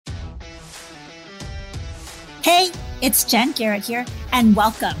Hey, it's Jen Garrett here, and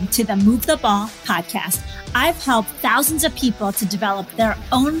welcome to the Move the Ball podcast. I've helped thousands of people to develop their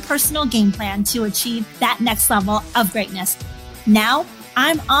own personal game plan to achieve that next level of greatness. Now,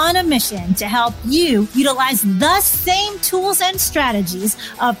 I'm on a mission to help you utilize the same tools and strategies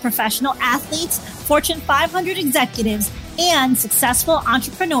of professional athletes, Fortune 500 executives, and successful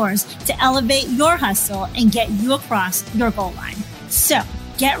entrepreneurs to elevate your hustle and get you across your goal line. So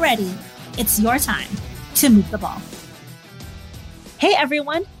get ready. It's your time to move the ball. Hey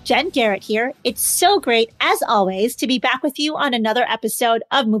everyone, Jen Garrett here. It's so great, as always, to be back with you on another episode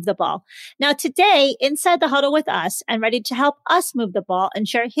of Move the Ball. Now today, inside the huddle with us and ready to help us move the ball and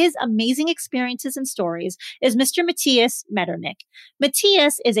share his amazing experiences and stories is Mr. Matthias Metternich.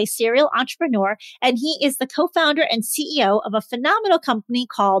 Matthias is a serial entrepreneur, and he is the co-founder and CEO of a phenomenal company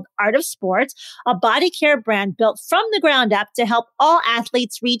called Art of Sport, a body care brand built from the ground up to help all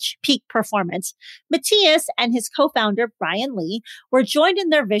athletes reach peak performance. Matthias and his co-founder, Brian Lee, were joined in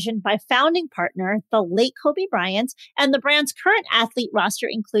their vision by founding partner, the late Kobe Bryant, and the brand's current athlete roster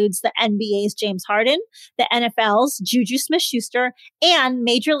includes the NBA's James Harden, the NFL's Juju Smith-Schuster, and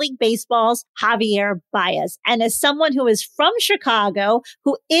Major League Baseball's Javier Baez. And as someone who is from Chicago,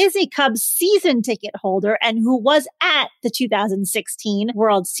 who is a Cubs season ticket holder, and who was at the 2016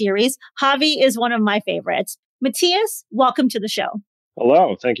 World Series, Javi is one of my favorites. Matthias, welcome to the show.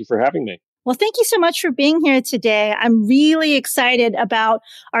 Hello. Thank you for having me. Well, thank you so much for being here today. I'm really excited about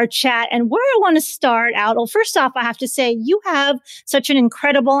our chat and where I want to start out. Well, first off, I have to say you have such an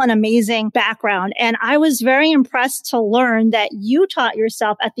incredible and amazing background. And I was very impressed to learn that you taught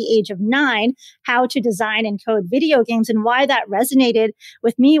yourself at the age of 9 how to design and code video games. And why that resonated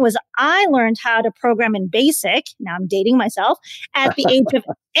with me was I learned how to program in BASIC. Now I'm dating myself at the age of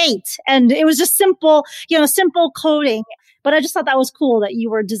 8. And it was just simple coding. But I just thought that was cool that you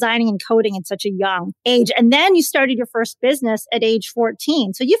were designing and coding at such a young age. And then you started your first business at age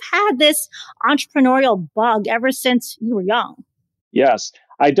 14. So you've had this entrepreneurial bug ever since you were young. Yes.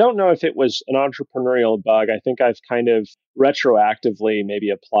 I don't know if it was an entrepreneurial bug. I think I've kind of retroactively maybe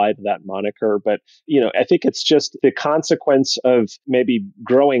applied that moniker, but I think it's just the consequence of maybe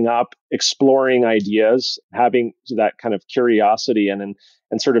growing up, exploring ideas, having that kind of curiosity and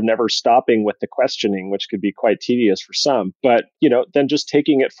sort of never stopping with the questioning, which could be quite tedious for some. But, then just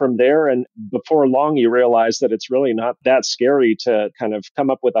taking it from there. And before long, you realize that it's really not that scary to kind of come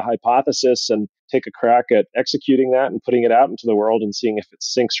up with a hypothesis and take a crack at executing that and putting it out into the world and seeing if it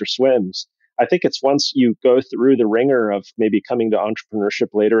sinks or swims. I think it's once you go through the ringer of maybe coming to entrepreneurship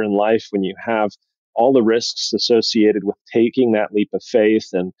later in life, when you have all the risks associated with taking that leap of faith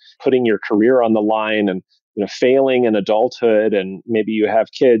and putting your career on the line and failing in adulthood, and maybe you have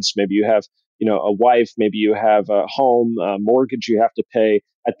kids, maybe you have a wife, maybe you have a home, a mortgage you have to pay.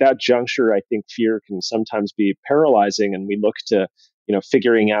 At that juncture, I think fear can sometimes be paralyzing, and we look to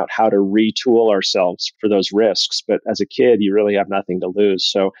figuring out how to retool ourselves for those risks. But as a kid, you really have nothing to lose.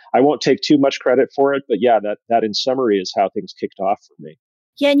 So I won't take too much credit for it, but yeah, that in summary is how things kicked off for me.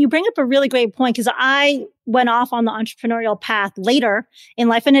 Yeah, and you bring up a really great point, because I went off on the entrepreneurial path later in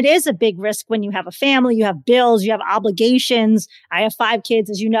life. And it is a big risk when you have a family, you have bills, you have obligations. I have 5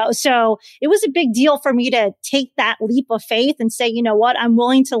 kids, as you know. So it was a big deal for me to take that leap of faith and say, you know what, I'm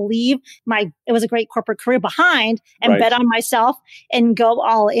willing to leave it was a great corporate career behind and bet on myself and go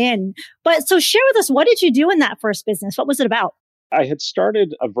all in. But so share with us, what did you do in that first business? What was it about? I had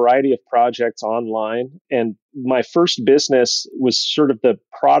started a variety of projects online, and my first business was sort of the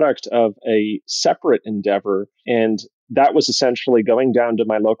product of a separate endeavor. And that was essentially going down to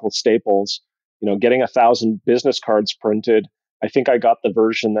my local Staples, getting 1,000 business cards printed. I think I got the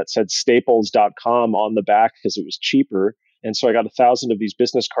version that said staples.com on the back because it was cheaper. And so I got 1,000 of these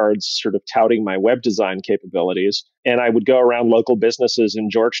business cards sort of touting my web design capabilities. And I would go around local businesses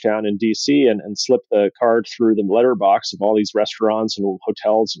in Georgetown and DC and slip the card through the letterbox of all these restaurants and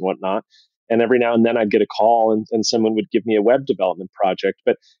hotels and whatnot. And every now and then I'd get a call and someone would give me a web development project.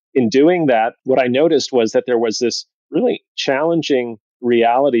 But in doing that, what I noticed was that there was this really challenging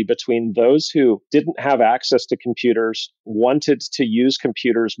reality between those who didn't have access to computers, wanted to use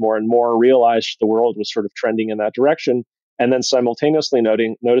computers more and more, realized the world was sort of trending in that direction. And then simultaneously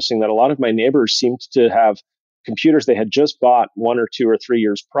noticing that a lot of my neighbors seemed to have computers they had just bought 1 or 2 or 3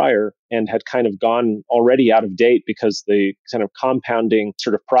 years prior and had kind of gone already out of date because the kind of compounding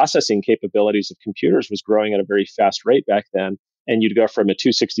sort of processing capabilities of computers was growing at a very fast rate back then. And you'd go from a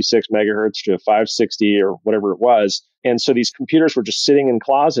 266 megahertz to a 560 or whatever it was. And so these computers were just sitting in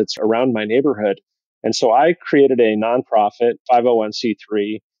closets around my neighborhood. And so I created a nonprofit,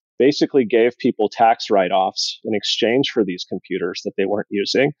 501c3, basically gave people tax write-offs in exchange for these computers that they weren't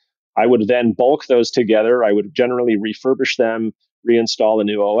using. I would then bulk those together. I would generally refurbish them, reinstall a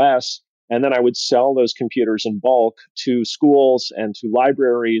new OS, and then I would sell those computers in bulk to schools and to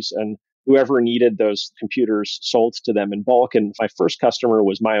libraries and whoever needed those computers sold to them in bulk. And my first customer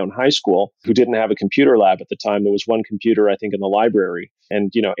was my own high school who didn't have a computer lab at the time. There was one computer, I think, in the library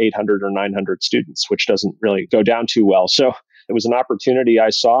and, 800 or 900 students, which doesn't really go down too well. So it was an opportunity I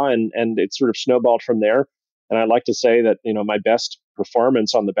saw and it sort of snowballed from there. And I'd like to say that, my best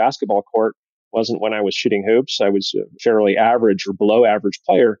performance on the basketball court wasn't when I was shooting hoops. I was a fairly average or below average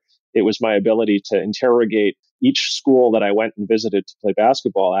player. It was my ability to interrogate each school that I went and visited to play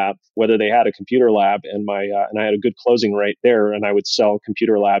basketball at, whether they had a computer lab, and I had a good closing rate there, and I would sell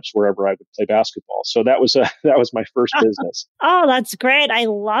computer labs wherever I would play basketball. So that was my first business. Oh, that's great. I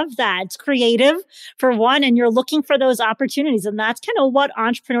love that. It's creative for one, and you're looking for those opportunities. And that's kind of what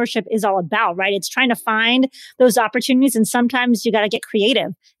entrepreneurship is all about, right? It's trying to find those opportunities. And sometimes you got to get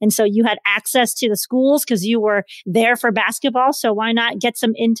creative. And so you had access to the schools because you were there for basketball. So why not get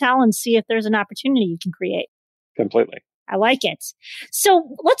some intel and see if there's an opportunity you can create? Completely. I like it.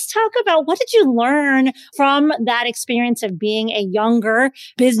 So let's talk about what did you learn from that experience of being a younger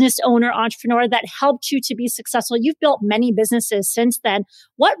business owner, entrepreneur that helped you to be successful? You've built many businesses since then.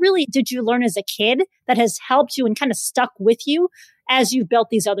 What really did you learn as a kid that has helped you and kind of stuck with you as you've built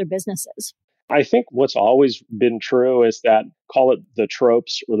these other businesses? I think what's always been true is that, call it the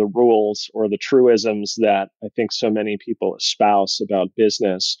tropes or the rules or the truisms that I think so many people espouse about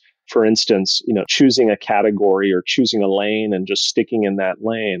business. For instance, choosing a category or choosing a lane and just sticking in that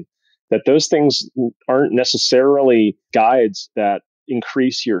lane, that those things aren't necessarily guides that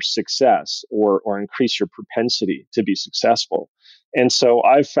increase your success or increase your propensity to be successful. And so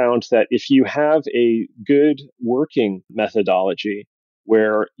I've found that if you have a good working methodology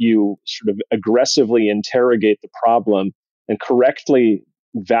where you sort of aggressively interrogate the problem and correctly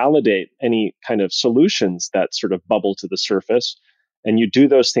validate any kind of solutions that sort of bubble to the surface, and you do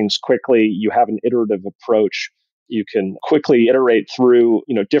those things quickly, you have an iterative approach. You can quickly iterate through,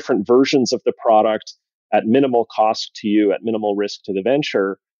 different versions of the product at minimal cost to you, at minimal risk to the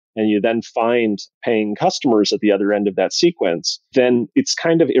venture, and you then find paying customers at the other end of that sequence, then it's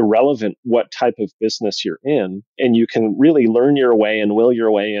kind of irrelevant what type of business you're in. And you can really learn your way and will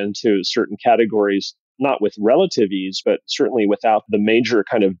your way into certain categories, not with relative ease, but certainly without the major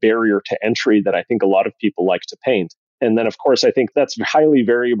kind of barrier to entry that I think a lot of people like to paint. And then, of course, I think that's highly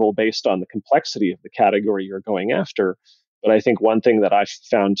variable based on the complexity of the category you're going after. But I think one thing that I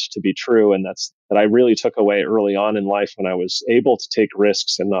found to be true, and that I really took away early on in life when I was able to take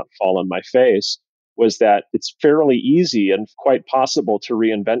risks and not fall on my face, was that it's fairly easy and quite possible to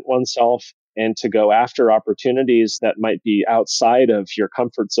reinvent oneself and to go after opportunities that might be outside of your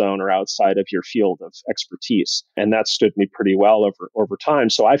comfort zone or outside of your field of expertise. And that stood me pretty well over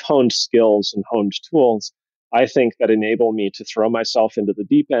time. So I've honed skills and honed tools, I think, that enable me to throw myself into the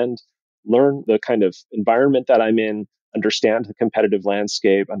deep end, learn the kind of environment that I'm in, understand the competitive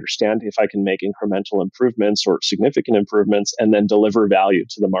landscape, understand if I can make incremental improvements or significant improvements, and then deliver value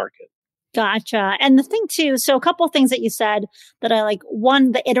to the market. Gotcha. And the thing too, so a couple of things that you said that I like.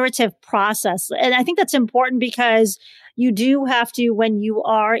 One, the iterative process. And I think that's important because you do have to, when you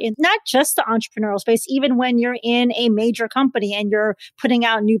are in not just the entrepreneurial space, even when you're in a major company and you're putting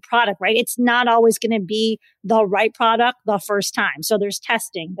out new product, right? It's not always going to be the right product the first time. So there's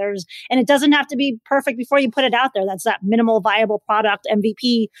testing, and it doesn't have to be perfect before you put it out there. That's that minimal viable product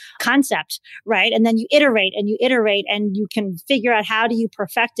MVP concept, right? And then you iterate and you can figure out how do you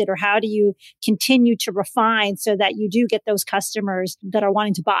perfect it or how do you continue to refine so that you do get those customers that are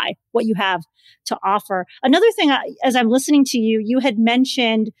wanting to buy what you have to offer. Another thing, as I'm listening to you, you had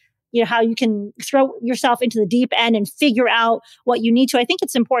mentioned, how you can throw yourself into the deep end and figure out what you need to. I think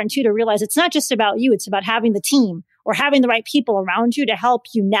it's important too to realize it's not just about you. It's about having the team or having the right people around you to help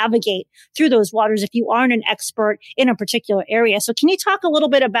you navigate through those waters if you aren't an expert in a particular area. So can you talk a little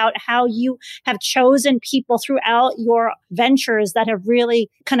bit about how you have chosen people throughout your ventures that have really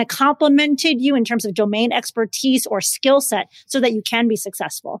kind of complemented you in terms of domain expertise or skill set so that you can be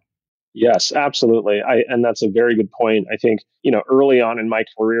successful? Yes, absolutely. And that's a very good point. I think, early on in my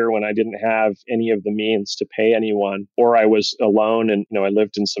career when I didn't have any of the means to pay anyone, or I was alone and, I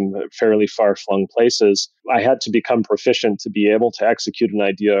lived in some fairly far-flung places, I had to become proficient to be able to execute an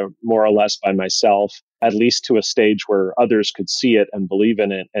idea more or less by myself, at least to a stage where others could see it and believe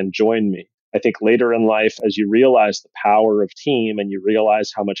in it and join me. I think later in life, as you realize the power of team and you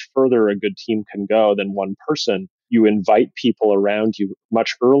realize how much further a good team can go than one person, you invite people around you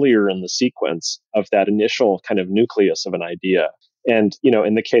much earlier in the sequence of that initial kind of nucleus of an idea. And,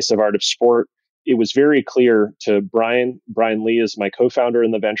 in the case of Art of Sport, it was very clear to Brian Lee is my co-founder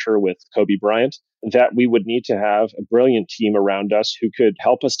in the venture with Kobe Bryant, that we would need to have a brilliant team around us who could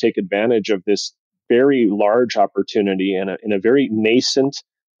help us take advantage of this very large opportunity in a very nascent,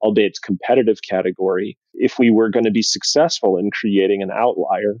 albeit competitive category, if we were going to be successful in creating an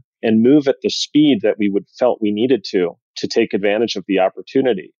outlier and move at the speed that we would felt we needed to take advantage of the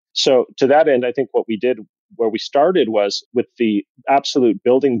opportunity. So to that end, I think what we did, where we started was with the absolute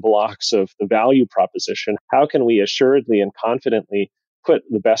building blocks of the value proposition. How can we assuredly and confidently put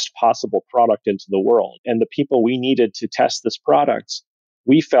the best possible product into the world? And the people we needed to test this product,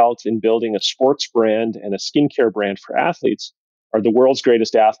 we felt in building a sports brand and a skincare brand for athletes, are the world's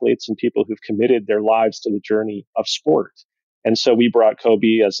greatest athletes and people who've committed their lives to the journey of sport. And so we brought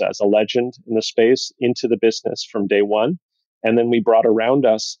Kobe as a legend in the space into the business from day one. And then we brought around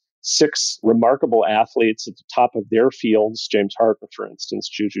us 6 remarkable athletes at the top of their fields, James Harden, for instance,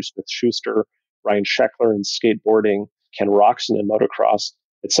 Juju Smith-Schuster, Ryan Sheckler in skateboarding, Ken Roczen in motocross,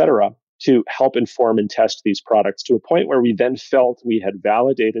 etc., to help inform and test these products to a point where we then felt we had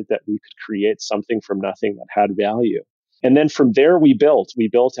validated that we could create something from nothing that had value. And then from there, we built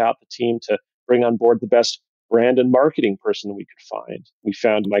out the team to bring on board the best brand and marketing person we could find. We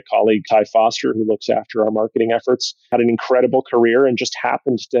found my colleague, Ty Foster, who looks after our marketing efforts, had an incredible career and just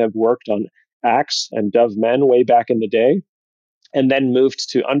happened to have worked on Axe and Dove Men way back in the day, and then moved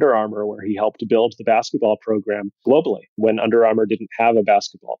to Under Armour, where he helped build the basketball program globally when Under Armour didn't have a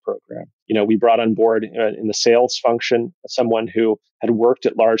basketball program. We brought on board in the sales function someone who had worked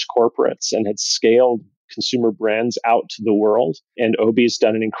at large corporates and had scaled consumer brands out to the world. And Obi's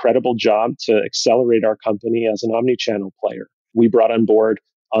done an incredible job to accelerate our company as an omni-channel player. We brought on board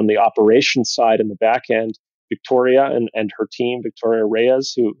on the operations side and the back end, Victoria and her team, Victoria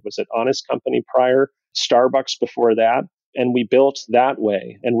Reyes, who was at Honest Company prior, Starbucks before that. And we built that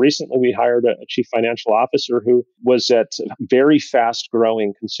way. And recently we hired a chief financial officer who was at very fast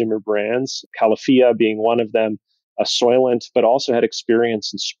growing consumer brands, Califia being one of them, Soylent, but also had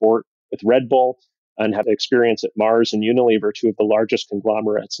experience in sport with Red Bull and had experience at Mars and Unilever, 2 of the largest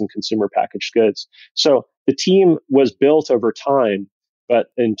conglomerates in consumer packaged goods. So the team was built over time, but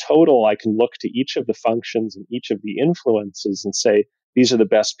in total, I can look to each of the functions and each of the influences and say, these are the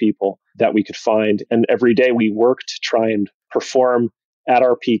best people that we could find. And every day we work to try and perform at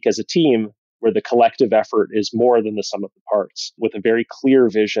our peak as a team, where the collective effort is more than the sum of the parts, with a very clear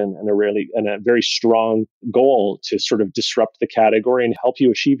vision and a very strong goal to sort of disrupt the category and help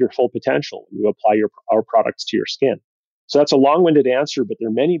you achieve your full potential when you apply our products to your skin. So that's a long-winded answer, but there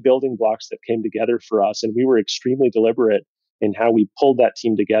are many building blocks that came together for us, and we were extremely deliberate in how we pulled that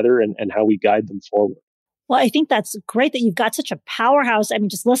team together and how we guide them forward. Well, I think that's great that you've got such a powerhouse. I mean,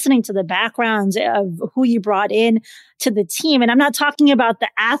 just listening to the backgrounds of who you brought in to the team. And I'm not talking about the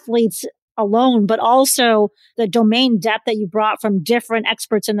athletes alone, but also the domain depth that you brought from different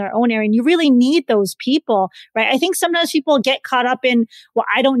experts in their own area. And you really need those people, right? I think sometimes people get caught up in, well,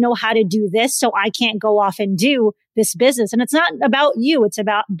 I don't know how to do this, so I can't go off and do this business. And it's not about you. It's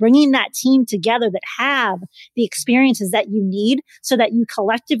about bringing that team together that have the experiences that you need so that you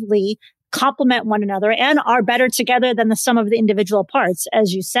collectively complement one another and are better together than the sum of the individual parts,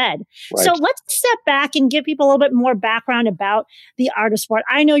 as you said. Right. So let's step back and give people a little bit more background about the Art of Sport.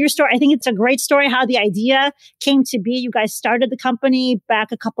 I know your story. I think it's a great story how the idea came to be. You guys started the company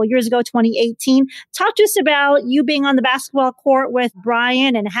back a couple of years ago, 2018. Talk to us about you being on the basketball court with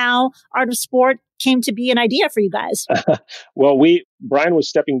Brian and how Art of Sport came to be an idea for you guys. Well, Brian was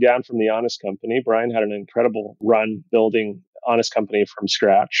stepping down from the Honest Company. Brian had an incredible run building Honest Company from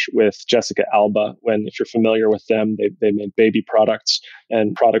scratch with Jessica Alba. If you're familiar with them, they made baby products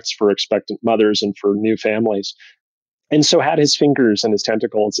and products for expectant mothers and for new families. And so had his fingers and his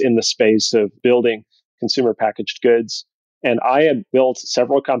tentacles in the space of building consumer packaged goods. And I had built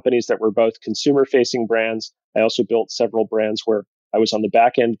several companies that were both consumer facing brands. I also built several brands where I was on the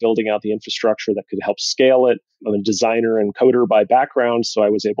back end building out the infrastructure that could help scale it. I'm a designer and coder by background, so I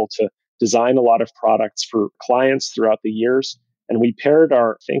was able to design a lot of products for clients throughout the years. And we paired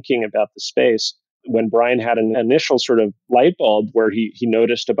our thinking about the space when Brian had an initial sort of light bulb where he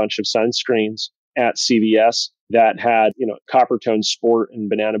noticed a bunch of sunscreens at CVS that had, Coppertone Sport and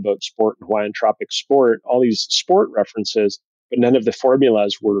Banana Boat Sport and Hawaiian Tropic Sport, all these sport references, but none of the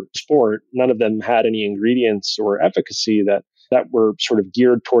formulas were sport. None of them had any ingredients or efficacy that were sort of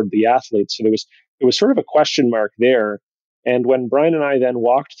geared toward the athlete. So it was sort of a question mark there. And when Brian and I then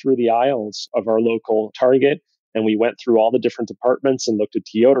walked through the aisles of our local Target and we went through all the different departments and looked at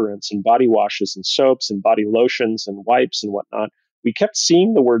deodorants and body washes and soaps and body lotions and wipes and whatnot, we kept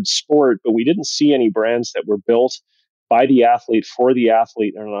seeing the word sport, but we didn't see any brands that were built by the athlete for the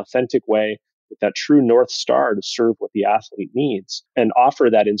athlete in an authentic way with that true North Star to serve what the athlete needs and offer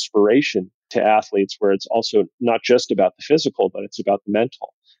that inspiration to athletes where it's also not just about the physical, but it's about the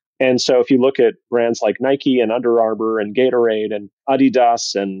mental. And so if you look at brands like Nike and Under Armour and Gatorade and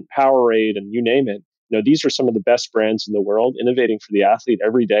Adidas and Powerade and you name it, these are some of the best brands in the world, innovating for the athlete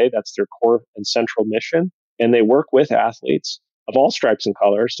every day. That's their core and central mission. And they work with athletes of all stripes and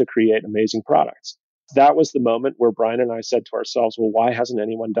colors to create amazing products. That was the moment where Brian and I said to ourselves, well, why hasn't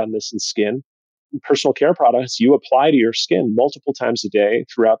anyone done this in skin? Personal care products you apply to your skin multiple times a day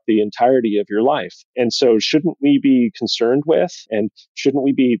throughout the entirety of your life. And so shouldn't we be concerned with and shouldn't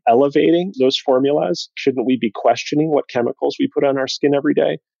we be elevating those formulas? Shouldn't we be questioning what chemicals we put on our skin every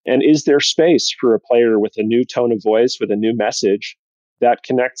day? And is there space for a player with a new tone of voice, with a new message that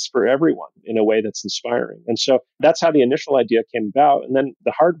connects for everyone in a way that's inspiring? And so that's how the initial idea came about. And then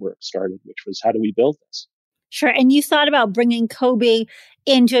the hard work started, which was how do we build this? Sure. And you thought about bringing Kobe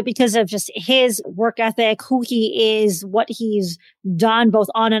into it because of just his work ethic, who he is, what he's done both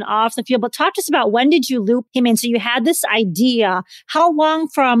on and off the field. But talk to us about, when did you loop him in? So you had this idea. How long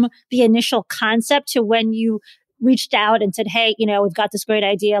from the initial concept to when you reached out and said, hey, we've got this great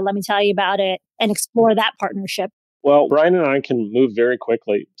idea, let me tell you about it, and explore that partnership? Well, Brian and I can move very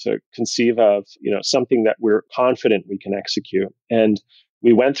quickly to conceive of, something that we're confident we can execute. And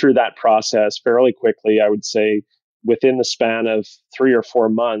we went through that process fairly quickly. I would say within the span of 3 or 4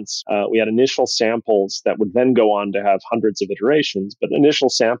 months, we had initial samples that would then go on to have hundreds of iterations, but initial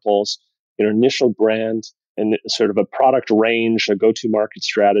samples, initial brand and sort of a product range, a go-to-market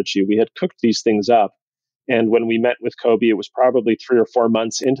strategy. We had cooked these things up. And when we met with Kobe, it was probably 3 or 4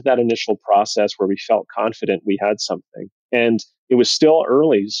 months into that initial process where we felt confident we had something. And it was still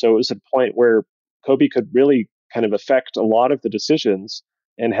early. So it was a point where Kobe could really kind of affect a lot of the decisions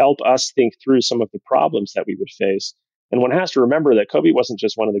and help us think through some of the problems that we would face. And one has to remember that Kobe wasn't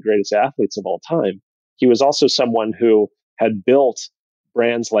just one of the greatest athletes of all time. He was also someone who had built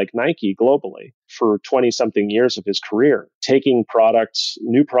brands like Nike globally for 20-something years of his career, taking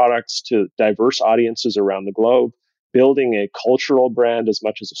new products to diverse audiences around the globe, building a cultural brand as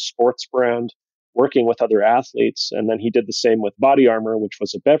much as a sports brand, working with other athletes. And then he did the same with Body Armor, which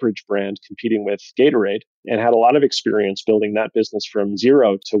was a beverage brand competing with Gatorade, and had a lot of experience building that business from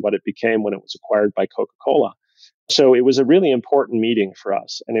zero to what it became when it was acquired by Coca-Cola. So it was a really important meeting for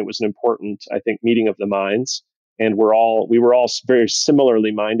us. And it was an important, I think, meeting of the minds. And we were all very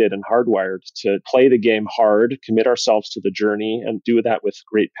similarly minded and hardwired to play the game hard, commit ourselves to the journey, and do that with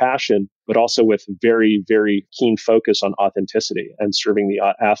great passion, but also with very, very keen focus on authenticity and serving the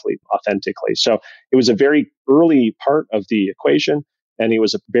athlete authentically. So it was a very early part of the equation, and it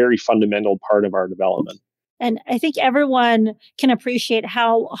was a very fundamental part of our development. And I think everyone can appreciate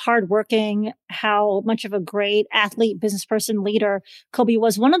how hardworking, how much of a great athlete, business person, leader Kobe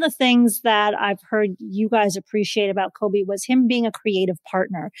was. One of the things that I've heard you guys appreciate about Kobe was him being a creative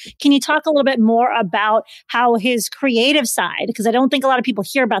partner. Can you talk a little bit more about how his creative side, because I don't think a lot of people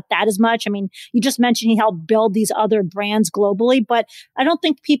hear about that as much. I mean, you just mentioned he helped build these other brands globally, but I don't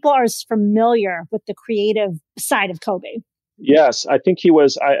think people are as familiar with the creative side of Kobe. Yes, I think he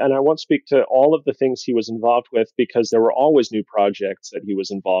was, and I won't speak to all of the things he was involved with because there were always new projects that he was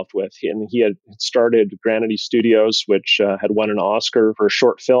involved with. And he had started Granity Studios, which had won an Oscar for a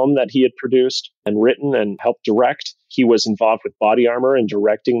short film that he had produced and written and helped direct. He was involved with Body Armor and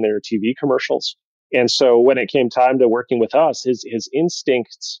directing their TV commercials. And so when it came time to working with us, his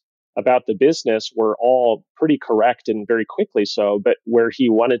instincts about the business were all pretty correct and very quickly so. But where he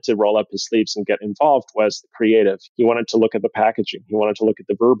wanted to roll up his sleeves and get involved was the creative. He wanted to look at the packaging. He wanted to look at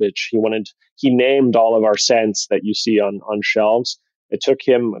the verbiage. He named all of our scents that you see on shelves. It took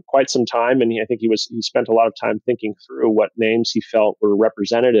him quite some time, and I think he spent a lot of time thinking through what names he felt were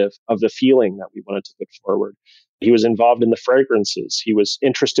representative of the feeling that we wanted to put forward. He was involved in the fragrances. He was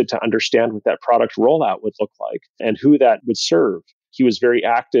interested to understand what that product rollout would look like and who that would serve. He was very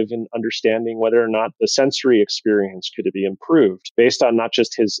active in understanding whether or not the sensory experience could be improved based on not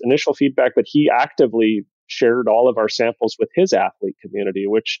just his initial feedback, but he actively shared all of our samples with his athlete community,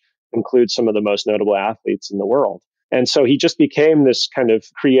 which includes some of the most notable athletes in the world. And so he just became this kind of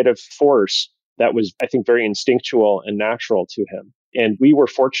creative force that was, I think, very instinctual and natural to him. And we were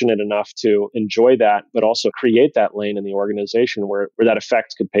fortunate enough to enjoy that, but also create that lane in the organization where that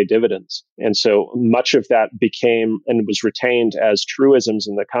effect could pay dividends. And so much of that became and was retained as truisms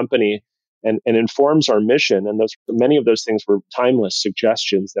in the company and informs our mission. And many of those things were timeless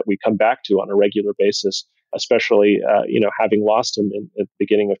suggestions that we come back to on a regular basis, especially, having lost him at the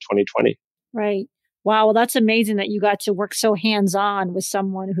beginning of 2020. Right. Wow, well, that's amazing that you got to work so hands-on with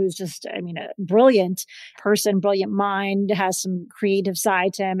someone who's just, I mean, a brilliant person, brilliant mind, has some creative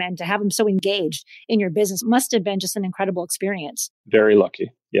side to him, and to have him so engaged in your business must have been just an incredible experience. Very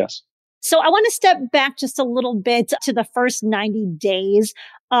lucky. Yes. So I want to step back just a little bit to the first 90 days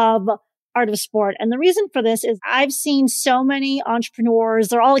of Art of Sport. And the reason for this is I've seen so many entrepreneurs,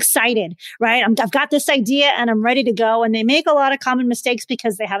 they're all excited, right? I've got this idea and I'm ready to go. And they make a lot of common mistakes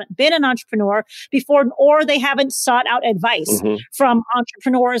because they haven't been an entrepreneur before, or they haven't sought out advice from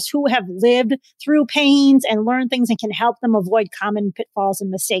entrepreneurs who have lived through pains and learned things and can help them avoid common pitfalls and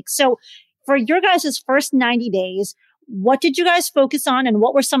mistakes. So for your guys' first 90 days, what did you guys focus on, and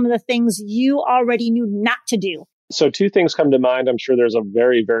what were some of the things you already knew not to do? So two things come to mind. I'm sure there's a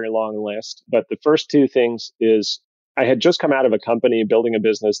very, very long list, but the first two things is I had just come out of a company building a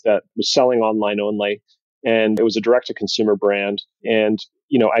business that was selling online only, and it was a direct to consumer brand. And,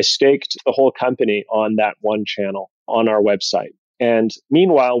 I staked the whole company on that one channel on our website. And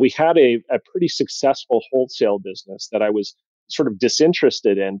meanwhile, we had a pretty successful wholesale business that I was sort of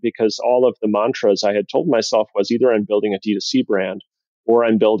disinterested in, because all of the mantras I had told myself was either I'm building a D2C brand, or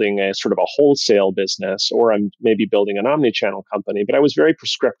I'm building a sort of a wholesale business, or I'm maybe building an omni-channel company. But I was very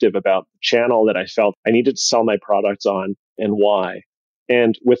prescriptive about the channel that I felt I needed to sell my products on and why.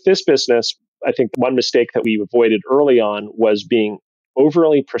 And with this business, I think one mistake that we avoided early on was being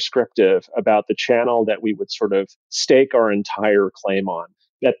overly prescriptive about the channel that we would sort of stake our entire claim on,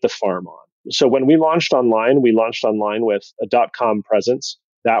 bet the farm on. So when we launched online with a .com presence.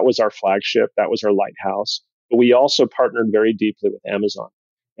 That was our flagship. That was our lighthouse. But we also partnered very deeply with Amazon.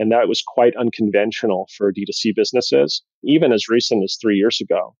 And that was quite unconventional for D2C businesses, even as recent as 3 years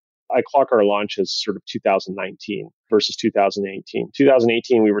ago. I clock our launch as sort of 2019 versus 2018.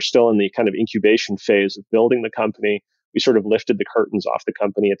 2018, we were still in the kind of incubation phase of building the company. We sort of lifted the curtains off the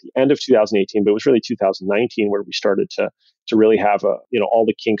company at the end of 2018, but it was really 2019 where we started to really have all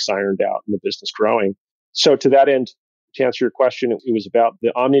the kinks ironed out and the business growing. So to that end, to answer your question, it was about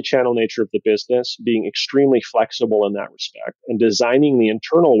the omni-channel nature of the business, being extremely flexible in that respect, and designing the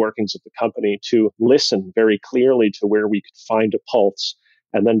internal workings of the company to listen very clearly to where we could find a pulse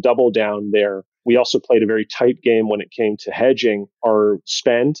and then double down there. We also played a very tight game when it came to hedging our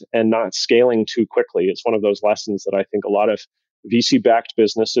spend and not scaling too quickly. It's one of those lessons that I think a lot of VC-backed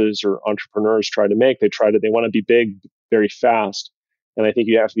businesses or entrepreneurs try to make. They want to be big very fast. And I think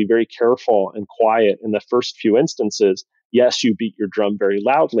you have to be very careful and quiet in the first few instances. Yes, you beat your drum very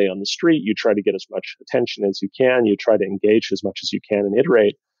loudly on the street. You try to get as much attention as you can. You try to engage as much as you can and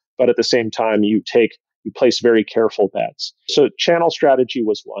iterate. But at the same time, you place very careful bets. So channel strategy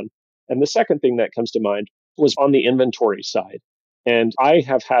was one. And the second thing that comes to mind was on the inventory side. And I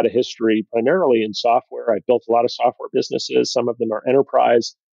have had a history primarily in software. I built a lot of software businesses. Some of them are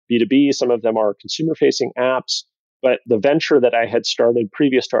enterprise, B2B. Some of them are consumer-facing apps. But the venture that I had started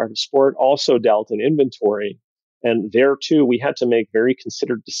previous to Art of Sport also dealt in inventory. And there too, we had to make very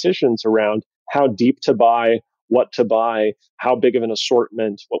considered decisions around how deep to buy, what to buy, how big of an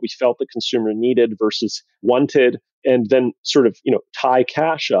assortment, what we felt the consumer needed versus wanted, and then sort of, tie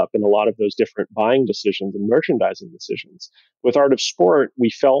cash up in a lot of those different buying decisions and merchandising decisions. With Art of Sport,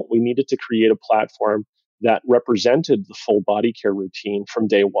 we felt we needed to create a platform that represented the full body care routine from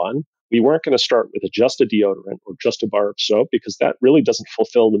day one. We weren't going to start with just a deodorant or just a bar of soap, because that really doesn't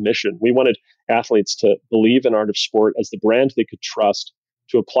fulfill the mission. We wanted athletes to believe in Art of Sport as the brand they could trust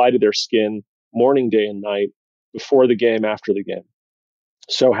to apply to their skin morning, day, and night, before the game, after the game.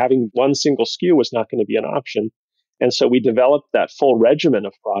 So having one single SKU was not going to be an option. And so we developed that full regimen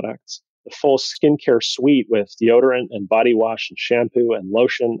of products, the full skincare suite with deodorant and body wash and shampoo and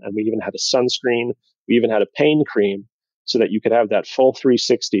lotion. And we even had a sunscreen. We even had a pain cream, so that you could have that full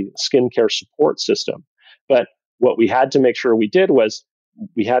 360 skincare support system. But what we had to make sure we did was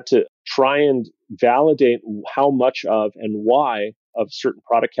we had to try and validate how much of and why of certain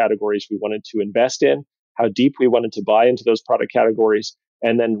product categories we wanted to invest in, how deep we wanted to buy into those product categories,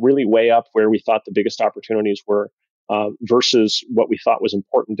 and then really weigh up where we thought the biggest opportunities were versus what we thought was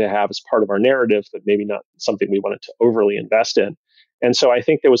important to have as part of our narrative, but maybe not something we wanted to overly invest in. And so I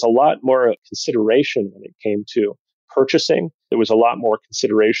think there was a lot more consideration when it came to purchasing. There was a lot more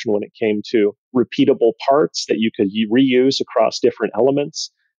consideration when it came to repeatable parts that you could reuse across different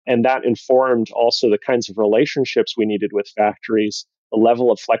elements. And that informed also the kinds of relationships we needed with factories, the level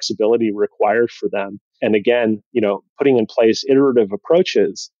of flexibility required for them. And again, putting in place iterative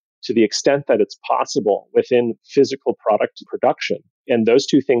approaches to the extent that it's possible within physical product production. And those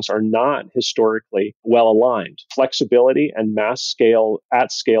two things are not historically well aligned. Flexibility and mass scale,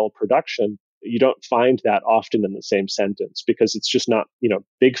 at scale production You don't find that often in the same sentence because it's just not,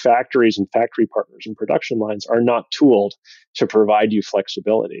 big factories and factory partners and production lines are not tooled to provide you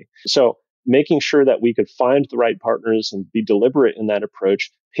flexibility. So making sure that we could find the right partners and be deliberate in that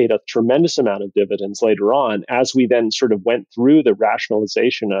approach paid a tremendous amount of dividends later on as we then sort of went through the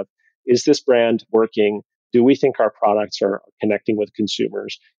rationalization of, is this brand working? Do we think our products are connecting with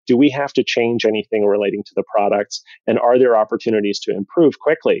consumers? Do we have to change anything relating to the products? And are there opportunities to improve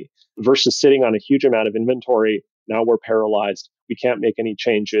quickly versus sitting on a huge amount of inventory? Now we're paralyzed. We can't make any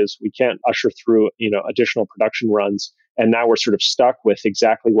changes. We can't usher through, additional production runs. And now we're sort of stuck with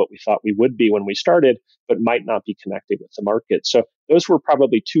exactly what we thought we would be when we started, but might not be connected with the market. So those were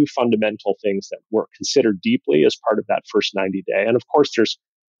probably two fundamental things that were considered deeply as part of that first 90 day. And of course, there's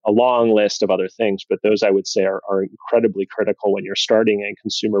a long list of other things, but those I would say are incredibly critical when you're starting a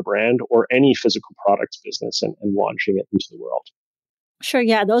consumer brand or any physical products business and launching it into the world. Sure.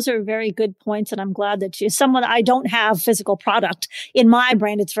 Yeah, those are very good points. And I'm glad that I don't have physical product in my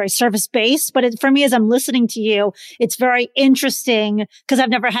brand. It's very service based, but for me, as I'm listening to you, it's very interesting because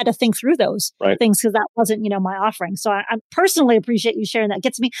I've never had to think through those things because that wasn't, my offering. So I personally appreciate you sharing that.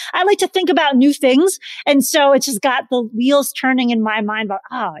 I like to think about new things. And so it just got the wheels turning in my mind about,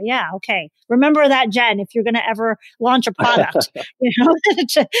 okay. Remember that, Jen, if you're going to ever launch a product,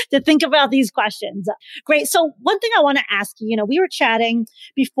 to think about these questions. Great. So one thing I want to ask you, we were chatting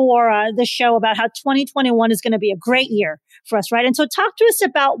before the show about how 2021 is going to be a great year for us, right? And so talk to us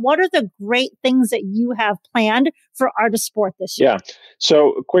about what are the great things that you have planned for Artisport this year? Yeah.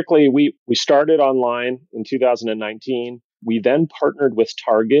 So quickly, we started online in 2019. We then partnered with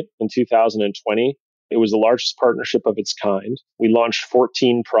Target in 2020. It was the largest partnership of its kind. We launched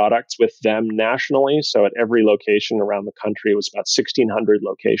 14 products with them nationally. So at every location around the country, it was about 1,600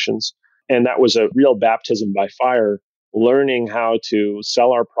 locations. And that was a real baptism by fire, learning how to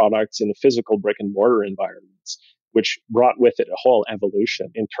sell our products in the physical brick and mortar environments, which brought with it a whole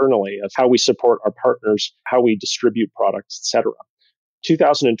evolution internally of how we support our partners, how we distribute products, et cetera.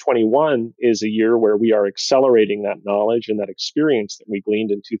 2021 is a year where we are accelerating that knowledge and that experience that we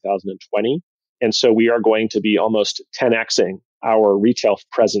gleaned in 2020. And so we are going to be almost 10xing our retail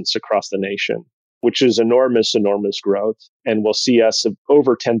presence across the nation, which is enormous growth. And we'll see us of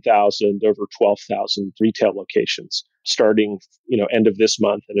over 10,000, over 12,000 retail locations starting, end of this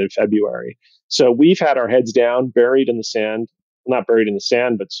month and in February. So we've had our heads down, buried in the sand, not buried in the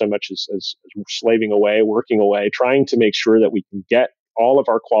sand, but so much as slaving away, working away, trying to make sure that we can get all of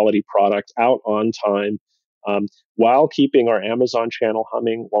our quality product out on time, while keeping our Amazon channel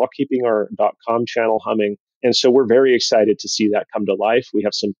humming, while keeping our .com channel humming. And so we're very excited to see that come to life. We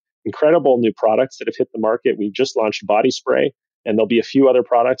have some incredible new products that have hit the market. We've just launched body spray, and there'll be a few other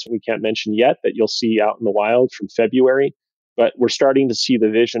products we can't mention yet that you'll see out in the wild from February. But we're starting to see the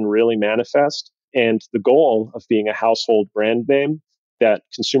vision really manifest and the goal of being a household brand name that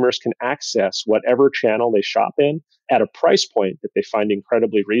consumers can access whatever channel they shop in at a price point that they find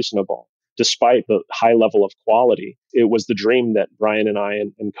incredibly reasonable, despite the high level of quality. It was the dream that Brian and I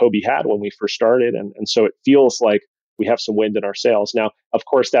and Kobe had when we first started. And so it feels like we have some wind in our sails. Now, of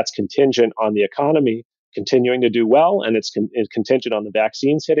course, that's contingent on the economy continuing to do well, and it's contingent on the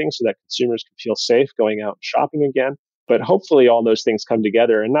vaccines hitting so that consumers can feel safe going out and shopping again. But hopefully all those things come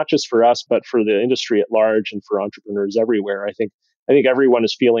together, and not just for us, but for the industry at large and for entrepreneurs everywhere. I think everyone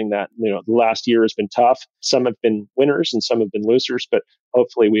is feeling that, the last year has been tough. Some have been winners and some have been losers, but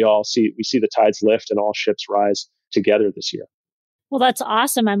hopefully we see the tides lift and all ships rise together this year. Well, that's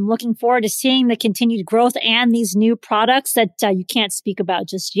awesome. I'm looking forward to seeing the continued growth and these new products that you can't speak about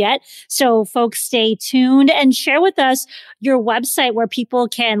just yet. So folks, stay tuned and share with us your website where people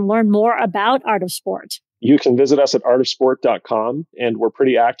can learn more about Artisport. You can visit us at artisport.com, and we're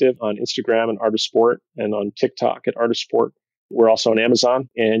pretty active on Instagram and Artisport and on TikTok at Artisport. We're also on Amazon,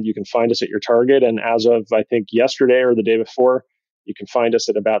 and you can find us at your Target. And as of, I think, yesterday or the day before, you can find us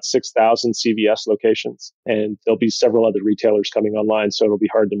at about 6,000 CVS locations, and there'll be several other retailers coming online, so it'll be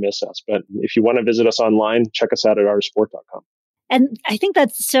hard to miss us. But if you want to visit us online, check us out at artisport.com. And I think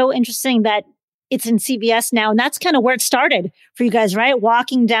that's so interesting that it's in CVS now, and that's kind of where it started for you guys, right?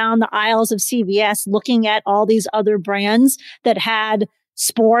 Walking down the aisles of CVS, looking at all these other brands that had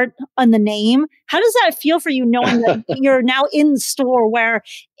sport on the name. How does that feel for you knowing that you're now in the store where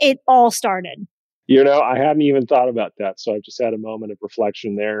it all started? I hadn't even thought about that. So I've just had a moment of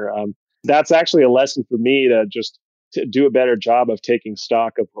reflection there. That's actually a lesson for me to do a better job of taking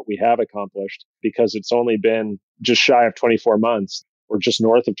stock of what we have accomplished, because it's only been just shy of 24 months. or just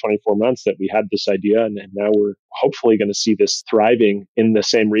north of 24 months that we had this idea. And now we're hopefully going to see this thriving in the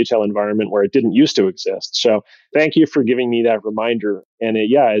same retail environment where it didn't used to exist. So thank you for giving me that reminder. And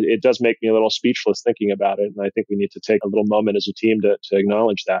it does make me a little speechless thinking about it. And I think we need to take a little moment as a team to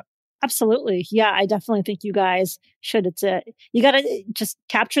acknowledge that. Absolutely. Yeah, I definitely think you guys should. You got to just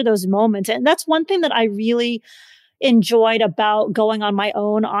capture those moments. And that's one thing that I really enjoyed about going on my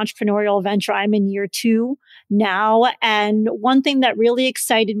own entrepreneurial venture. I'm in year 2 now. And one thing that really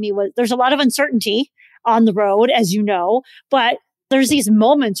excited me was there's a lot of uncertainty on the road, as you know, but there's these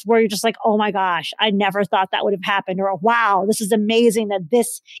moments where you're just like, oh my gosh, I never thought that would have happened. Or wow, this is amazing that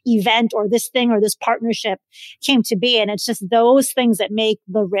this event or this thing or this partnership came to be. And it's just those things that make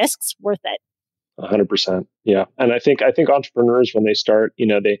the risks worth it. 100%. Yeah. And I think entrepreneurs, when they start,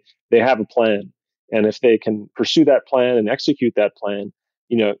 they have a plan. And if they can pursue that plan and execute that plan,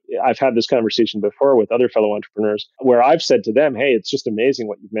 I've had this conversation before with other fellow entrepreneurs where I've said to them, hey, it's just amazing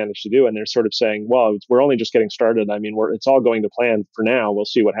what you've managed to do. And they're sort of saying, well, we're only just getting started. I mean, it's all going to plan for now. We'll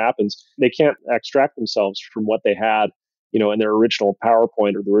see what happens. They can't extract themselves from what they had, in their original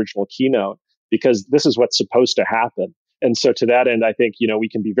PowerPoint or the original keynote, because this is what's supposed to happen. And so to that end, I think, we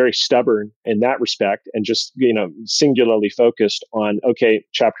can be very stubborn in that respect and just, singularly focused on, okay,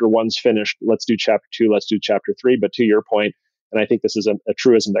 chapter 1's finished. Let's do chapter 2. Let's do chapter 3. But to your point, and I think this is a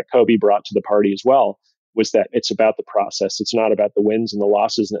truism that Kobe brought to the party as well, was that it's about the process. It's not about the wins and the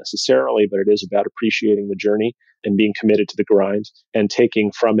losses necessarily, but it is about appreciating the journey and being committed to the grind and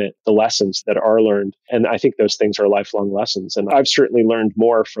taking from it the lessons that are learned. And I think those things are lifelong lessons. And I've certainly learned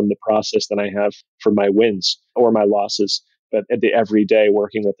more from the process than I have from my wins or my losses. But every day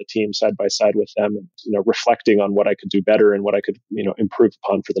working with the team side by side with them and, reflecting on what I could do better and what I could, improve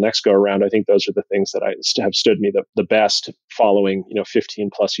upon for the next go around. I think those are the things that have stood me the best following, 15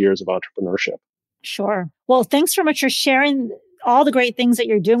 plus years of entrepreneurship. Sure. Well, thanks so much for sharing all the great things that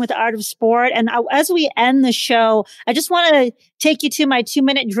you're doing with the Art of Sport. And as we end the show, I just want to take you to my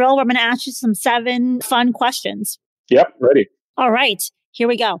 2-minute drill where I'm going to ask you some 7 fun questions. Yep, ready. All right, here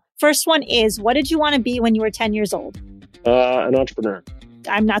we go. First one is, what did you want to be when you were 10 years old? An entrepreneur.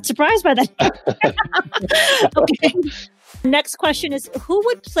 I'm not surprised by that. Okay. Next question is, who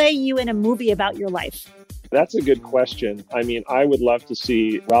would play you in a movie about your life? That's a good question. I mean, I would love to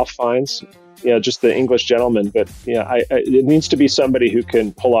see Ralph Fiennes, just the English gentleman. But it needs to be somebody who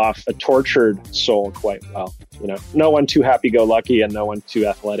can pull off a tortured soul quite well. No one too happy-go-lucky and no one too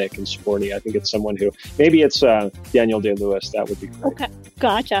athletic and sporty. I think it's someone who, maybe it's Daniel Day-Lewis. That would be great. Okay,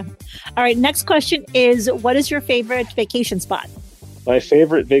 gotcha. All right, next question is, what is your favorite vacation spot? My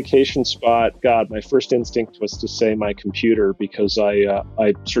favorite vacation spot, my first instinct was to say my computer, because I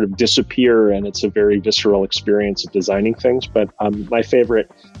sort of disappear and it's a very visceral experience of designing things. But my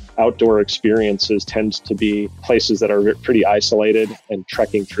favorite outdoor experiences tend to be places that are pretty isolated, and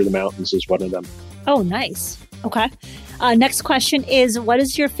trekking through the mountains is one of them. Oh, nice. Okay. Next question is, what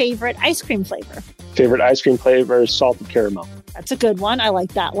is your favorite ice cream flavor? Favorite ice cream flavor is salted caramel. That's a good one. I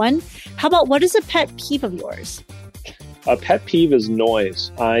like that one. How about, what is a pet peeve of yours? A pet peeve is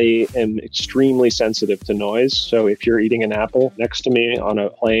noise. I am extremely sensitive to noise. So if you're eating an apple next to me on a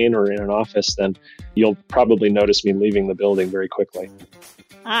plane or in an office, then you'll probably notice me leaving the building very quickly.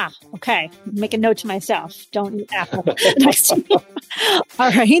 Ah, okay. Make a note to myself. Don't eat apple next to me.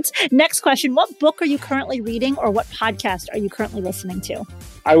 All right. Next question. What book are you currently reading, or what podcast are you currently listening to?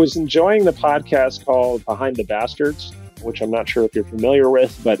 I was enjoying the podcast called Behind the Bastards, which I'm not sure if you're familiar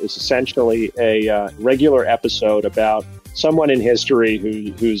with, but it's essentially a regular episode about someone in history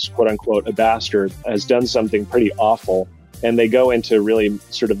who's quote unquote a bastard, has done something pretty awful. And they go into really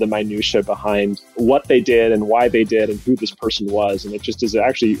sort of the minutia behind what they did and why they did and who this person was. And it just is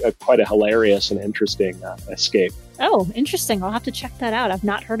actually quite a hilarious and interesting escape. Oh, interesting. I'll have to check that out. I've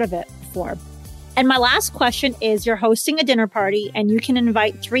not heard of it before. And my last question is, you're hosting a dinner party and you can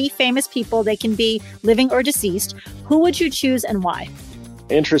invite 3 famous people. They can be living or deceased. Who would you choose and why?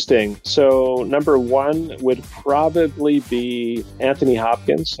 Interesting. So number 1 would probably be Anthony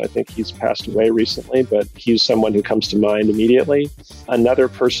Hopkins. I think he's passed away recently, but he's someone who comes to mind immediately. Another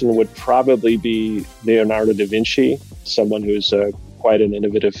person would probably be Leonardo da Vinci, someone who's quite an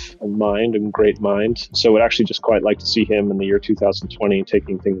innovative mind and great mind. So would actually just quite like to see him in the year 2020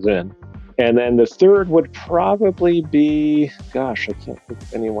 taking things in. And then the third would probably be, I can't think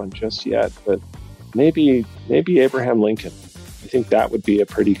of anyone just yet, but maybe Abraham Lincoln. I think that would be a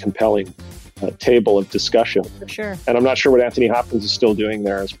pretty compelling table of discussion. For sure. And I'm not sure what Anthony Hopkins is still doing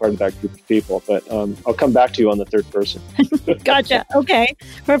there as part of that group of people, but I'll come back to you on the third person. Gotcha. Okay,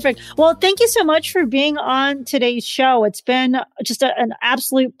 perfect. Well, thank you so much for being on today's show. It's been just an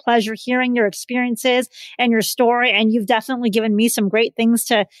absolute pleasure hearing your experiences and your story. And you've definitely given me some great things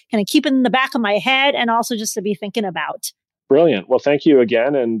to kind of keep in the back of my head and also just to be thinking about. Brilliant. Well, thank you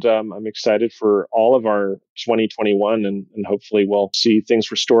again. And I'm excited for all of our 2021 and hopefully we'll see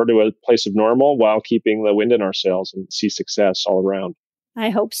things restored to a place of normal while keeping the wind in our sails and see success all around. I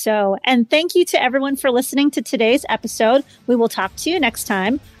hope so. And thank you to everyone for listening to today's episode. We will talk to you next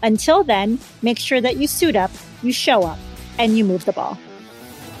time. Until then, make sure that you suit up, you show up, and you move the ball.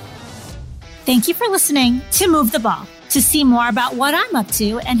 Thank you for listening to Move the Ball. To see more about what I'm up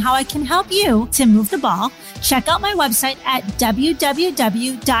to and how I can help you to move the ball, check out my website at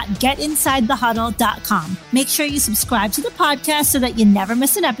www.getinsidethehuddle.com. Make sure you subscribe to the podcast so that you never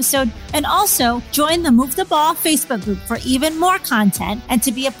miss an episode, and also join the Move the Ball Facebook group for even more content and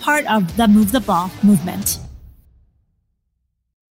to be a part of the Move the Ball movement.